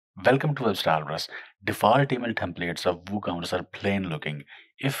Welcome to WebStarBrush. Default email templates of WooCommerce are plain looking.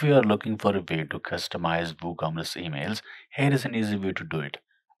 If you are looking for a way to customize WooCommerce emails, here is an easy way to do it.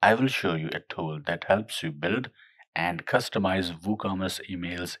 I will show you a tool that helps you build and customize WooCommerce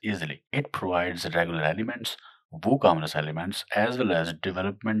emails easily. It provides regular elements, WooCommerce elements, as well as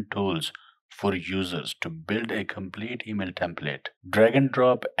development tools for users to build a complete email template. Drag and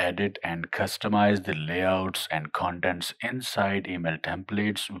drop, edit, and customize the layouts and contents inside email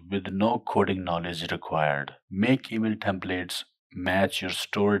templates with no coding knowledge required. Make email templates match your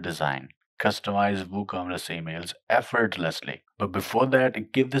store design. Customize WooCommerce emails effortlessly. But before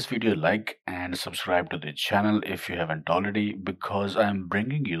that, give this video a like and subscribe to the channel if you haven't already, because I'm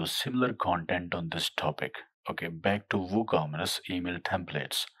bringing you similar content on this topic. Okay, back to WooCommerce email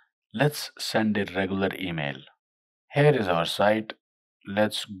templates. Let's send a regular email. Here is our site.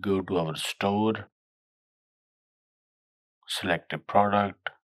 Let's go to our store, select a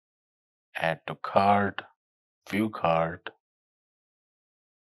product, add to cart, view cart,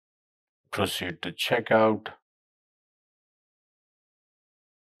 proceed to checkout,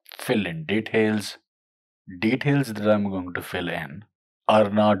 fill in details. Details that I'm going to fill in are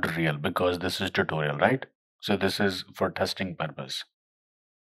not real because this is tutorial, right? So this is for testing purpose.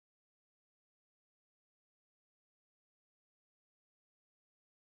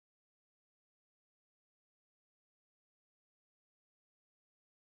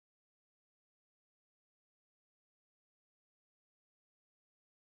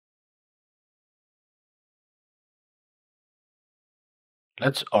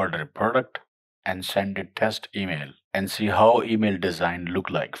 Let's order a product and send a test email and see how email design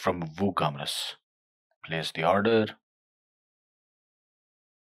look like from WooCommerce. Place the order.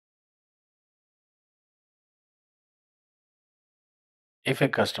 If a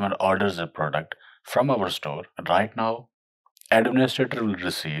customer orders a product from our store right now, administrator will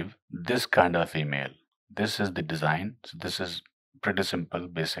receive this kind of email. This is the design. So this is pretty simple,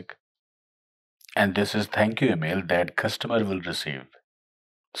 basic. And this is thank you email that customer will receive.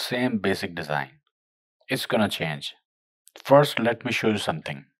 Same basic design. It's gonna change. First, let me show you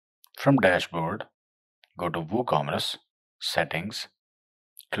something. From dashboard, go to WooCommerce, settings,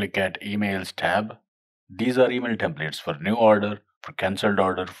 click at emails tab. These are email templates for new order, for cancelled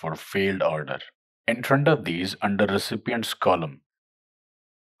order, for failed order. In front of these, under recipients column,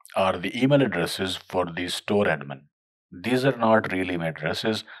 are the email addresses for the store admin. These are not real email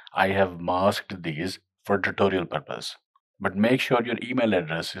addresses. I have masked these for tutorial purpose. But make sure your email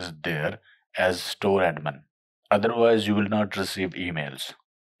address is there as store admin. Otherwise, you will not receive emails.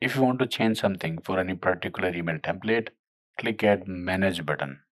 If you want to change something for any particular email template, click at Manage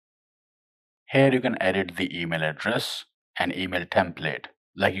button. Here you can edit the email address and email template.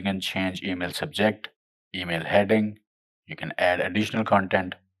 Like you can change email subject, email heading, you can add additional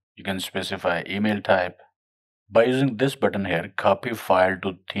content, you can specify email type. By using this button here, copy file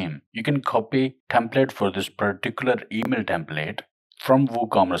to theme, you can copy template for this particular email template from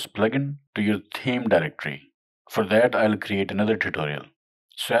WooCommerce plugin to your theme directory. For that, I'll create another tutorial.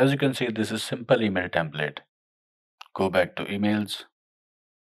 So as you can see, this is simple email template. Go back to emails,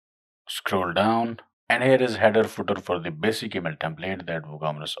 scroll down, and here is header footer for the basic email template that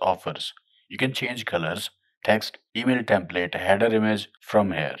WooCommerce offers. You can change colors, text, email template, header image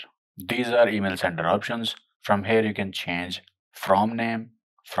from here. These are email sender options. From here you can change from name,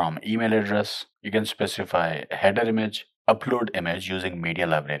 from email address. You can specify header image, upload image using media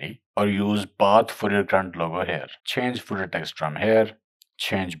library, or use path for your current logo here. Change footer text from here.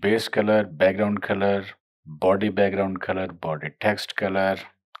 Change base color, background color, body background color, body text color,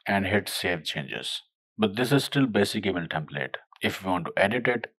 and hit save changes. But this is still basic email template. If you want to edit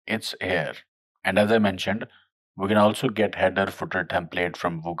it, it's here. And as I mentioned, we can also get header footer template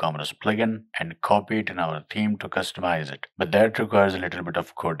from WooCommerce plugin and copy it in our theme to customize it. But that requires a little bit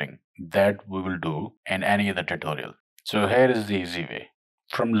of coding that we will do in any other tutorial. So here is the easy way.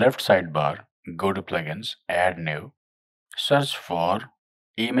 From left sidebar, go to plugins, add new, search for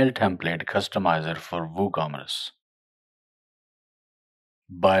email template customizer for WooCommerce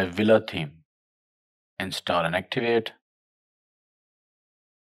by Villa theme. Install and activate.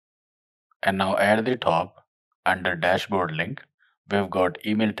 And now at the top, under dashboard link, we've got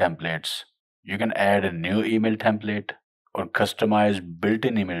email templates. You can add a new email template or customize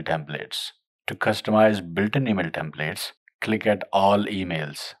built-in email templates. To customize built-in email templates, click at all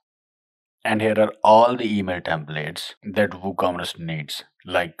emails. And here are all the email templates that WooCommerce needs,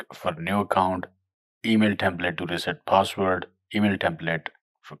 like for new account, email template to reset password, email template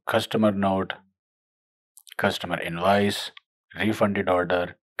for customer note, customer invoice, refunded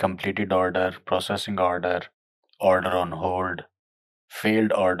order, completed order, processing order, order on hold,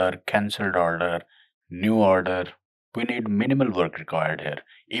 failed order, cancelled order, new order. We need minimal work required here.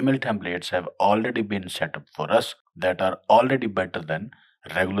 Email templates have already been set up for us that are already better than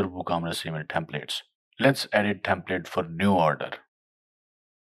regular WooCommerce email templates. Let's edit template for new order.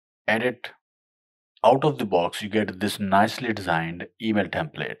 Edit. Out of the box, you get this nicely designed email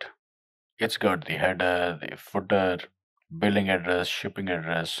template. It's got the header, the footer, billing address, shipping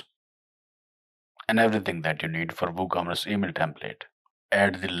address, and everything that you need for WooCommerce email template.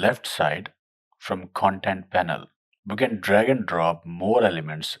 At the left side from content panel, we can drag and drop more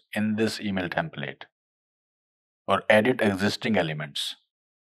elements in this email template or edit existing elements.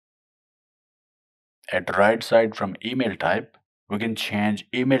 At right side from email type, we can change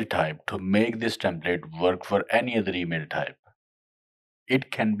email type to make this template work for any other email type. It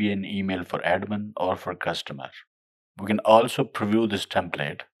can be an email for admin or for customer. We can also preview this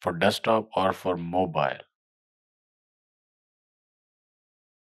template for desktop or for mobile.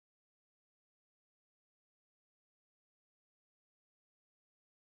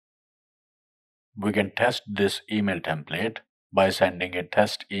 We can test this email template by sending a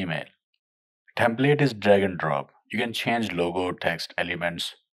test email. Template is drag and drop. You can change logo, text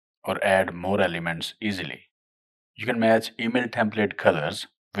elements, or add more elements easily. You can match email template colors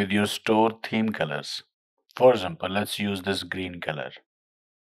with your store theme colors. For example, let's use this green color.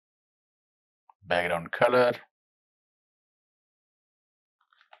 Background color,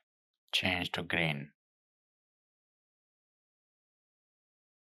 change to green.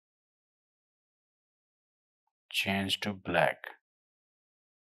 Change to black.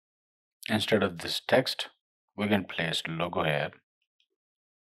 Instead of this text, we can place logo here.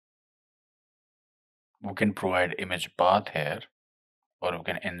 We can provide image path here, or we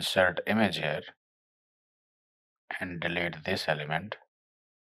can insert image here and delete this element.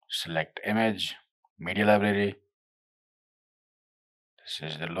 Select image, media library.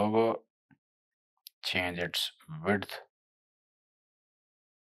 This is the logo. Change its width.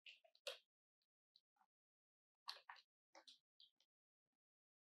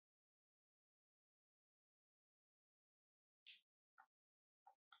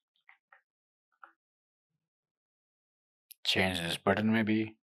 Change this button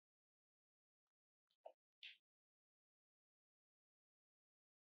maybe.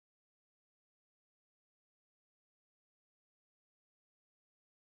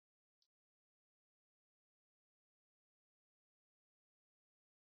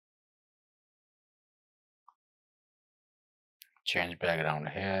 Change background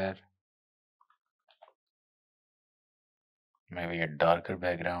here. Maybe a darker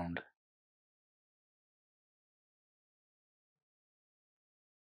background.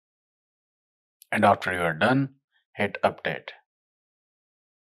 And after you are done, hit update.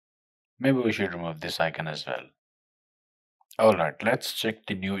 Maybe we should remove this icon as well. Alright, let's check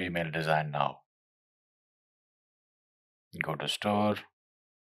the new email design now. Go to store,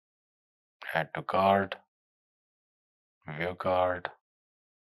 add to cart, view cart,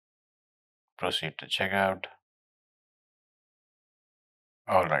 proceed to checkout.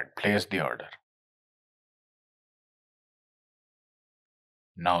 Alright, place the order.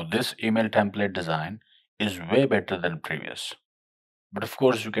 Now this email template design is way better than previous. But of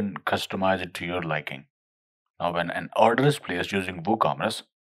course you can customize it to your liking. Now when an order is placed using WooCommerce,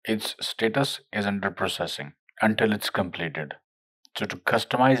 its status is under processing until it's completed. So to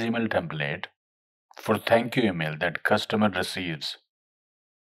customize email template for thank you email that customer receives,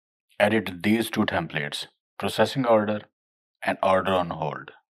 edit these two templates, processing order and order on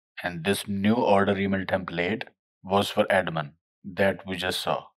hold. And this new order email template was for admin that we just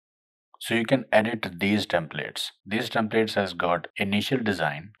saw. So you can edit these templates. These templates has got initial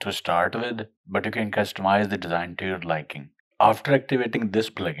design to start with, but you can customize the design to your liking. After activating this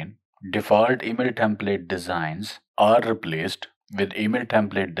plugin, default email template designs are replaced with email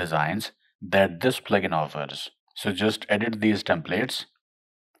template designs that this plugin offers. So just edit these templates,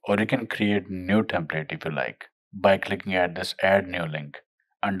 or you can create new template if you like by clicking at this add new link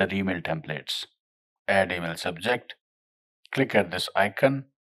under email templates. Add email subject, click at this icon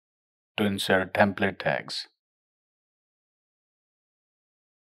to insert template tags.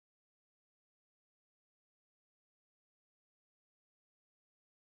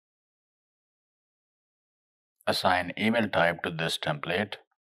 Assign email type to this template.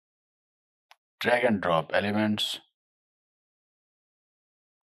 Drag and drop elements.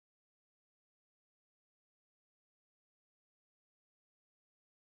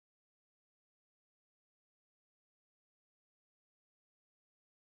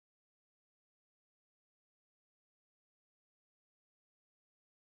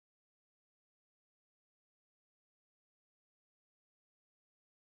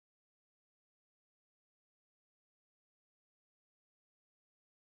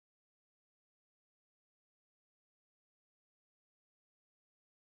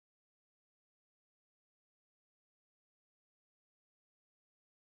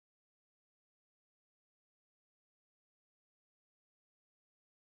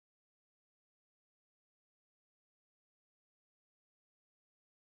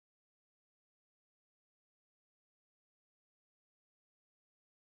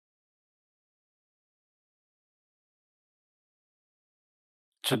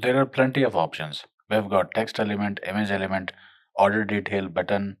 So there are plenty of options. We've got text element, image element, order detail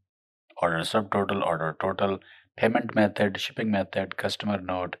button, order subtotal, order total, payment method, shipping method, customer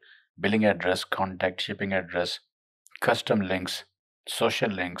note, billing address, contact, shipping address, custom links,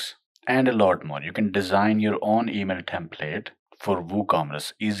 social links, and a lot more. You can design your own email template for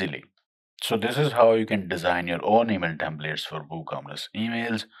WooCommerce easily. So this is how you can design your own email templates for WooCommerce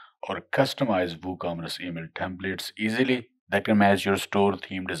emails or customize WooCommerce email templates easily that can match your store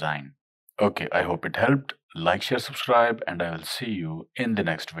theme design. Okay, I hope it helped. Like, share, subscribe, and I will see you in the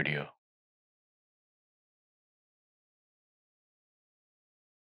next video.